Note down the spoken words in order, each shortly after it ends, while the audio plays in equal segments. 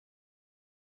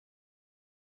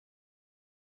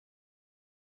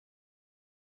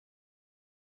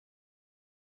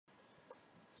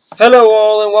Hello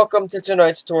all and welcome to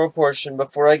tonight's Torah portion.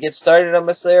 Before I get started, I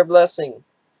must say our blessing.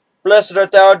 Blessed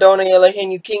art thou, Adonai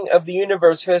Eloheinu, King of the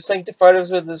universe, who has sanctified us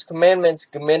with his commandments,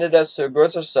 commanded us to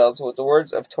engross ourselves with the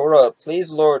words of Torah.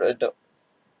 Please, Lord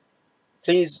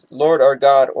our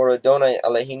God, or Adonai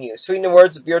Eloheinu, sweeten the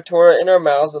words of your Torah in our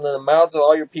mouths and in the mouths of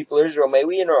all your people Israel. May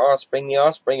we and our offspring, the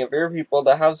offspring of your people,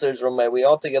 the house of Israel, may we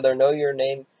altogether know your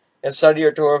name and study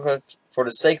your Torah for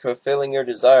the sake of fulfilling your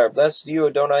desire. Blessed you,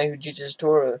 Adonai, who teaches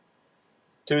Torah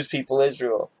to his people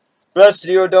Israel. Blessed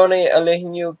are you, Adonai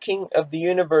Eloheinu, King of the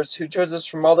universe, who chose us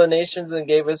from all the nations and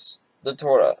gave us the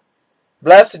Torah.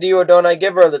 Blessed are you, Adonai,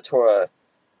 giver of the Torah.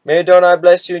 May Adonai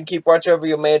bless you and keep watch over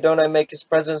you. May Adonai make his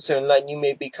presence to enlighten you.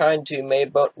 May be kind to you. May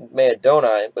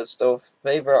Adonai bestow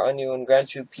favor on you and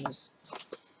grant you peace.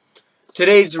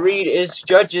 Today's read is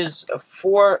Judges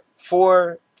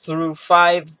 4:4 through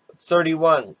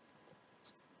 5:31.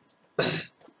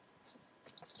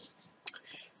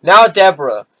 Now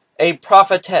Deborah, a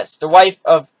prophetess, the wife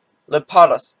of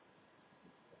Lapidoth,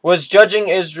 was judging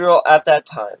Israel at that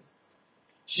time.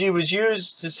 She was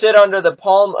used to sit under the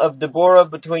palm of Deborah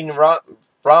between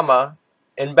Ramah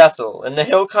and Bethel, in the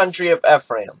hill country of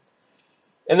Ephraim.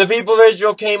 And the people of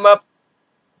Israel came up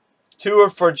to her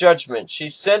for judgment. She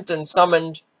sent and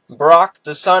summoned Barak,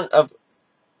 the son of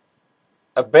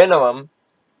Abinoam,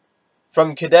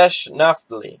 from Kadesh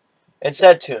Naphtali, and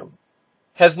said to him,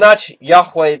 Has not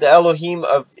Yahweh, the Elohim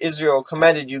of Israel,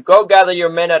 commanded you, Go gather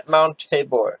your men at Mount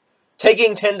Tabor,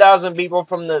 taking 10,000 people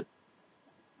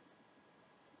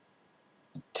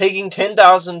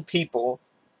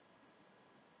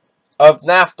of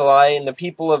Naphtali and the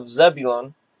people of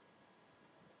Zebulun,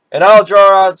 and I'll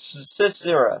draw out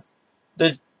Sisera,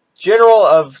 the general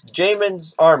of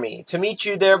Jamin's army, to meet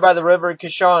you there by the river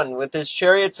Kishon with his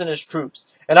chariots and his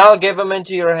troops, and I'll give him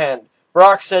into your hand.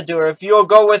 Barak said to her, If you will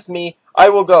go with me, I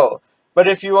will go. But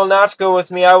if you will not go with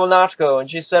me, I will not go. And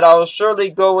she said, I will surely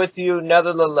go with you,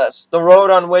 nevertheless. The road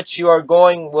on which you are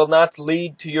going will not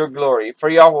lead to your glory, for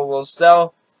Yahweh will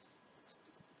sell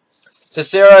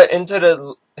Sisera into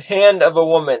the hand of a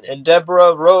woman. And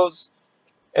Deborah rose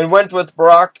and went with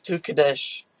Barak to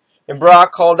Kadesh. And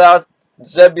Barak called out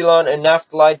Zebulun and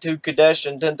Naphtali to Kadesh,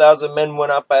 and 10,000 men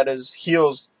went up at his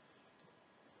heels,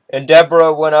 and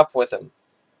Deborah went up with him.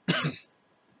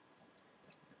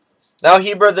 Now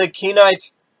Heber the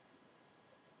Kenite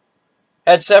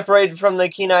had separated from the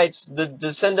Kenites the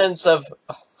descendants of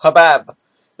Habab,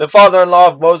 the father-in-law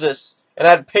of Moses, and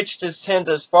had pitched his tent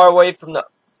as far away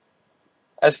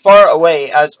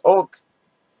as Oak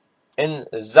in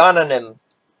Zananim,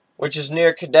 which is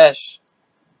near Kadesh.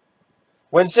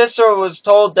 When Sisera was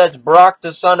told that Barak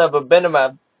the son of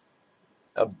Abinoam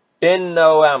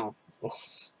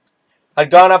had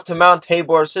gone up to Mount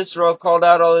Tabor, Sisera called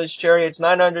out all his chariots,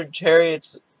 900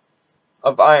 chariots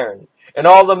of iron, and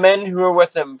all the men who were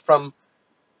with him from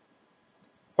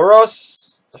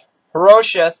Harosheth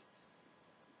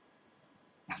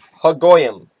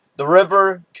Hagoyim, the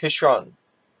river Kishon.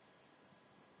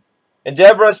 And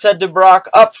Deborah said to Barak,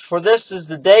 Up, for this is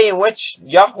the day in which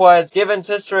Yahweh has given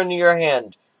Sisera into your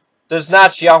hand. Does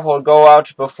not Yahweh go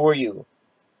out before you?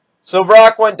 So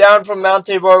Barak went down from Mount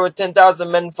Tabor with 10,000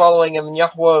 men following him, and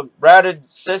Yahweh routed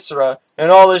Sisera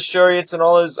and all his chariots and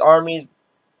all his armies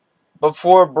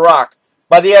before Barak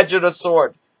by the edge of the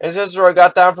sword. And Sisera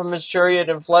got down from his chariot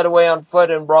and fled away on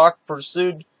foot, and Barak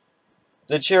pursued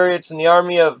the chariots and the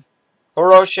army of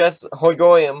Harosheth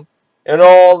Hagoyim, and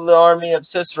all the army of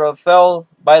Sisera fell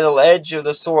by the edge of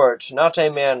the sword. Not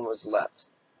a man was left.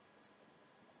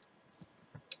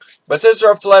 But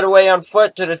Sisera fled away on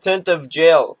foot to the tent of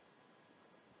Jael,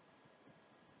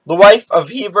 the wife of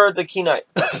Heber the Kenite.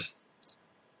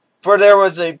 For there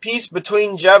was a peace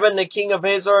between Jabin the king of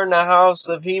Hazor and the house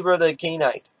of Heber the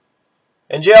Kenite.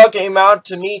 And Jael came out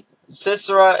to meet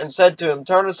Sisera and said to him,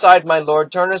 Turn aside, my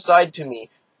lord, turn aside to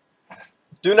me.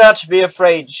 Do not be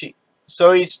afraid.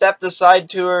 So he stepped aside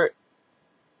to her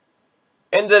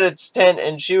into its tent,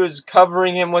 and she was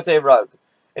covering him with a rug.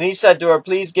 And he said to her,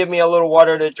 Please give me a little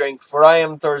water to drink, for I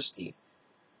am thirsty.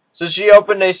 So she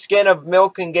opened a skin of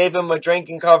milk and gave him a drink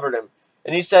and covered him.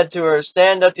 And he said to her,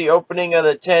 Stand at the opening of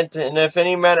the tent, and if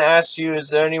any man asks you,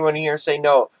 Is there anyone here? Say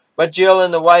no. But Jael,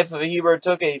 and the wife of Heber,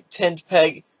 took a tent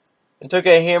peg and took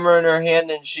a hammer in her hand,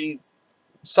 and she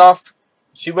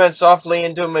went softly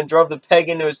into him and drove the peg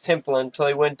into his temple until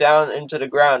he went down into the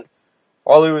ground,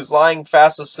 while he was lying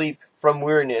fast asleep from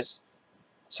weariness.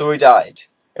 So he died.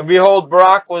 And behold,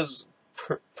 Barak was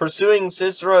pursuing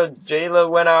Sisera. Jael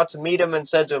went out to meet him and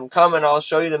said to him, Come, and I'll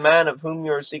show you the man of whom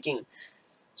you are seeking.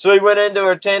 So he went into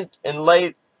her tent, and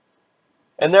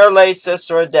there lay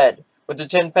Sisera dead, with the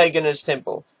tent peg in his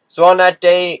temple. So on that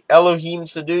day Elohim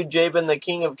subdued Jabin the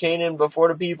king of Canaan before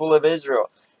the people of Israel.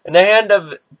 And the hand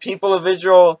of people of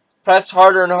Israel pressed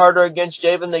harder and harder against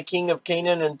Jabin the king of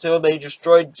Canaan until they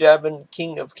destroyed Jabin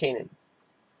king of Canaan.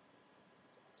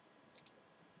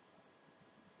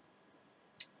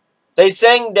 They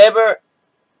sang Deborah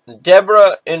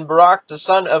and Barak the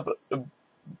son of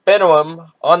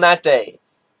Benoam on that day,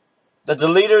 that the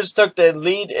leaders took the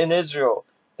lead in Israel,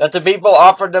 that the people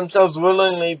offered themselves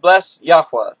willingly. Bless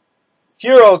Yahweh.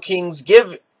 Hear, O kings,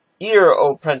 give ear,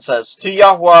 O princess, to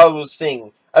Yahweh I will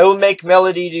sing. I will make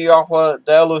melody to Yahweh,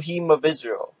 the Elohim of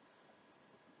Israel.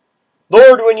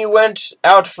 Lord, when you went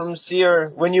out from Seir,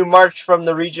 when you marched from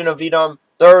the region of Edom,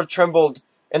 the earth trembled,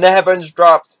 and the heavens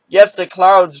dropped. Yes, the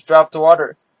clouds dropped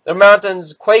water. The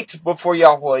mountains quaked before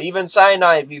Yahweh, even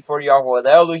Sinai before Yahweh,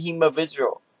 the Elohim of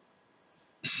Israel.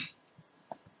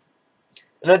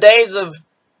 In the days of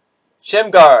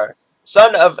Shemgar,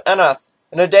 son of Anath,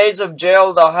 in the days of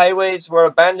Jael, the highways were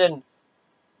abandoned,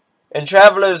 and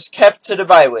travelers kept to the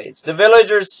byways. The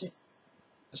villagers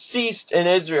ceased in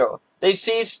Israel. They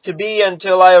ceased to be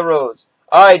until I arose.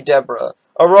 I, Deborah,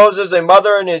 arose as a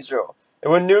mother in Israel.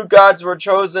 And when new gods were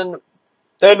chosen,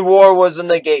 then war was in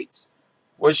the gates.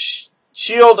 Was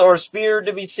shield or spear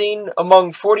to be seen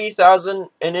among 40,000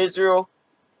 in Israel?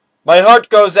 My heart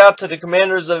goes out to the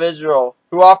commanders of Israel,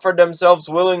 who offered themselves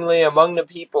willingly among the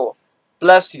people.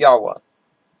 Bless Yahweh.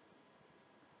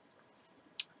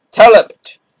 Tell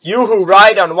it, you who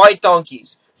ride on white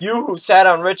donkeys, you who sat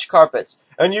on rich carpets,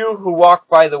 and you who walk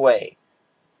by the way.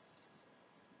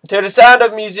 To the sound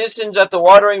of musicians at the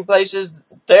watering places,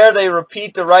 there they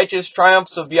repeat the righteous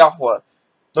triumphs of Yahweh,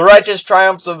 the righteous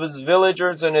triumphs of his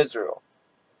villagers in Israel.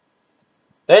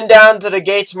 Then down to the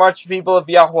gates marched the people of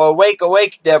Yahweh. Awake,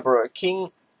 awake, Deborah,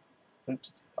 king.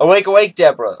 Awake, awake,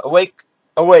 Deborah. Awake,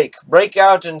 awake. Break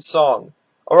out in song.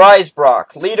 Arise,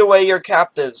 Barak. Lead away your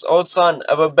captives, O son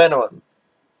of Abinoam.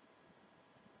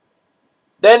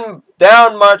 Then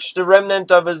down marched the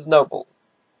remnant of his noble.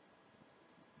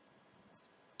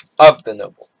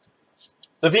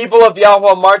 The people of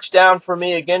Yahweh marched down for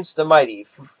me against the mighty.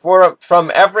 For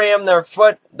from Ephraim their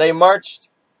foot they marched.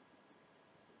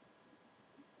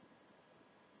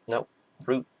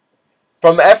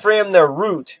 From Ephraim their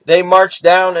root they marched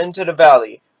down into the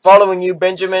valley, following you,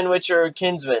 Benjamin, which are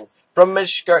kinsmen. From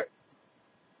Mishkar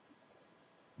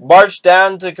marched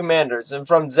down to commanders, and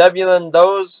from Zebulun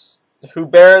those who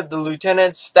bear the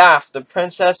lieutenant's staff. The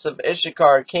princess of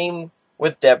Issachar came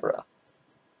with Deborah.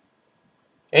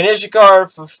 And Issachar,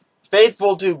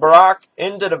 faithful to Barak,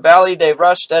 into the valley they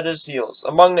rushed at his heels,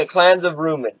 among the clans of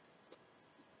Reuben.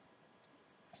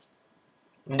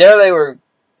 And there they were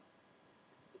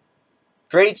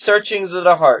great searchings of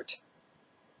the heart.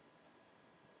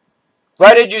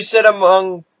 Why did you sit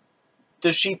among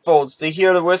the sheepfolds to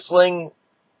hear the whistling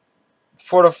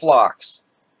for the flocks?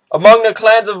 Among the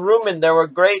clans of Reuben there were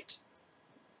great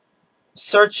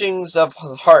searchings of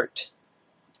heart.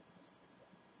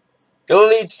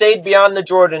 Gilead stayed beyond the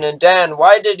Jordan, and Dan,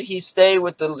 why did he stay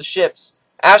with the ships?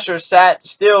 Asher sat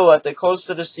still at the coast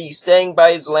of the sea, staying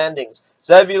by his landings.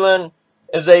 Zebulun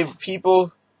is a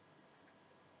people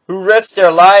who risked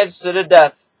their lives to the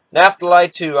death. Naphtali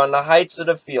too, on the heights of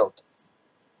the field.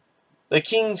 The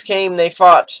kings came, they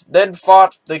fought. Then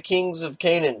fought the kings of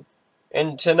Canaan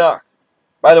and Tanakh,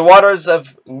 by the waters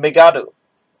of Megiddo.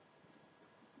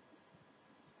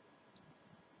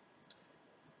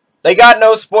 They got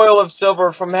no spoil of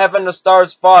silver. From heaven the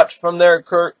stars fought. From their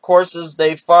courses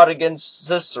they fought against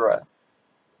Sisera.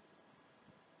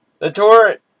 The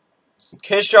torrent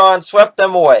Kishon swept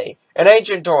them away. An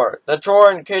ancient torrent, the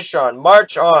torrent Kishon.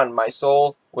 March on, my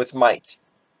soul, with might.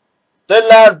 Then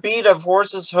loud beat of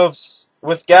horses' hoofs,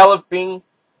 with galloping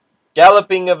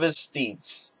of his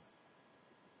steeds.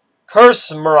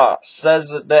 Curse Marah,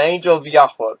 says the angel of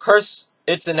Yahweh. Curse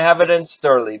its inhabitants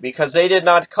sternly, because they did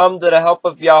not come to the help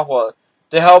of Yahweh,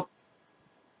 the help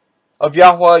of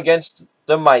Yahweh against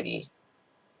the mighty.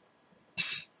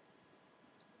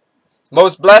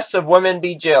 Most blessed of women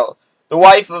be Jael, the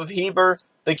wife of Heber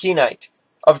the Kenite.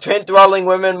 Of tent-dwelling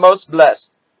women most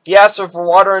blessed. He asked her for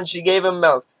water, and she gave him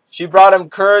milk. She brought him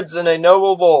curds in a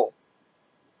noble bowl.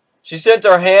 She sent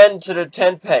her hand to the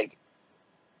tent peg,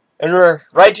 and her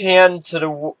right hand to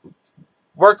the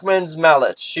workman's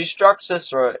mallet. She struck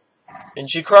Sisera, and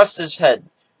she crushed his head.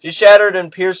 She shattered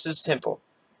and pierced his temple.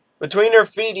 Between her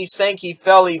feet he sank, he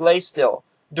fell, he lay still.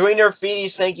 Between her feet he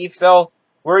sank, he fell.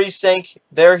 Where he sank,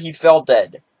 there he fell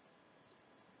dead.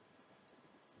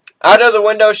 Out of the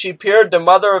window she peered. The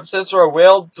mother of Sisera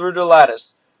wailed through the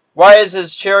lattice. Why is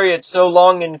his chariot so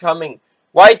long in coming?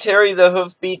 Why tarry the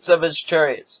hoofbeats of his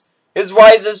chariots? His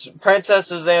wisest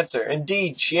princesses answer.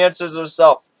 Indeed, she answers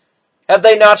herself. Have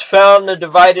they not found the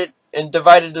divided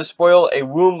the spoil, a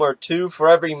womb or two for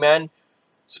every man?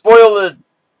 Spoil the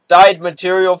dyed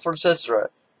material for Sisera.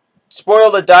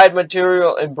 Spoil the dyed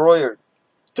material embroidered.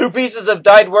 2 pieces of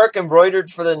dyed work embroidered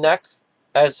for the neck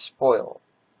as spoil.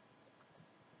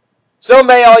 So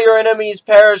may all your enemies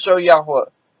perish, O Yahweh,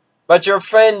 but your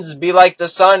friends be like the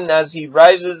sun as he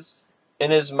rises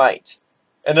in his might.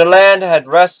 And the land had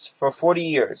rest for 40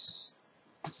 years.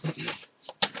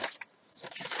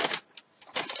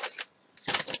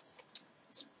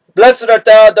 Blessed art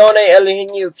thou, Adonai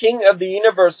Eloheinu, King of the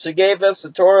universe, who gave us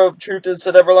the Torah of truth and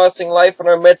set everlasting life in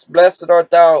our midst. Blessed art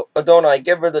thou, Adonai,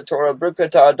 giver of the Torah.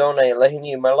 Brukata Adonai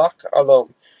Eloheinu, Malach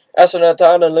Alom.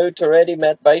 Asonatan alu Toredi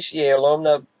met Baishi Alom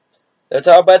na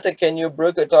Natabata Kenyu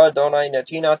Brukata Adonai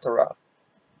Natina Torah.